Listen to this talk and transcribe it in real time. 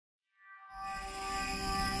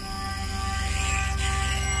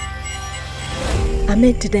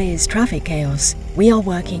Amid today's traffic chaos, we are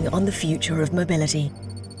working on the future of mobility.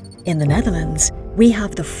 In the Netherlands, we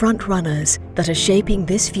have the front runners that are shaping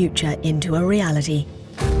this future into a reality.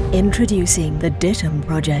 Introducing the DITM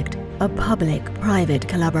project, a public-private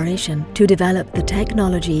collaboration to develop the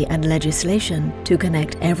technology and legislation to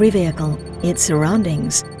connect every vehicle, its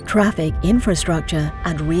surroundings, traffic infrastructure,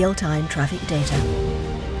 and real-time traffic data.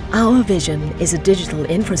 Our vision is a digital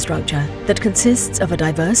infrastructure that consists of a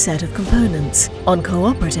diverse set of components on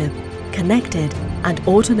cooperative, connected, and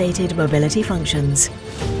automated mobility functions.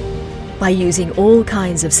 By using all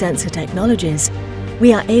kinds of sensor technologies,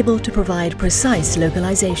 we are able to provide precise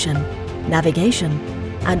localization, navigation,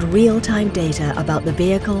 and real-time data about the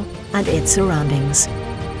vehicle and its surroundings,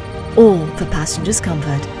 all for passengers'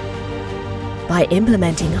 comfort. By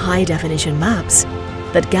implementing high-definition maps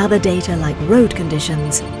that gather data like road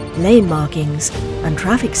conditions, lane markings, and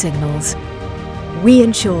traffic signals, we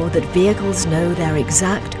ensure that vehicles know their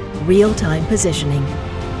exact real-time positioning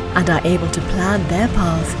and are able to plan their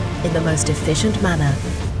path in the most efficient manner.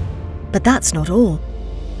 But that's not all.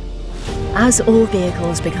 As all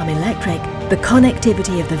vehicles become electric, the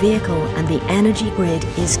connectivity of the vehicle and the energy grid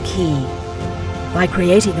is key. By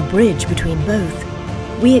creating a bridge between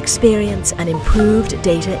both, we experience an improved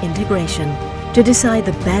data integration to decide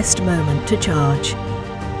the best moment to charge.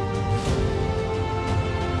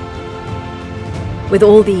 With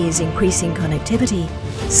all these increasing connectivity,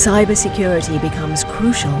 cybersecurity becomes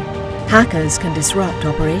crucial. Hackers can disrupt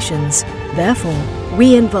operations. Therefore,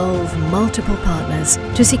 we involve multiple partners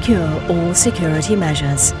to secure all security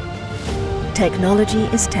measures. Technology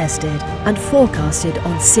is tested and forecasted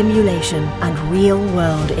on simulation and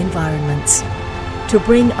real-world environments to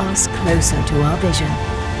bring us closer to our vision.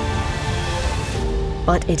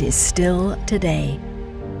 But it is still today.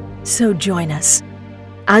 So join us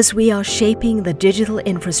as we are shaping the digital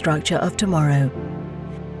infrastructure of tomorrow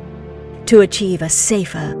to achieve a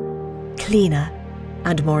safer, cleaner,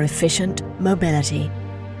 and more efficient mobility.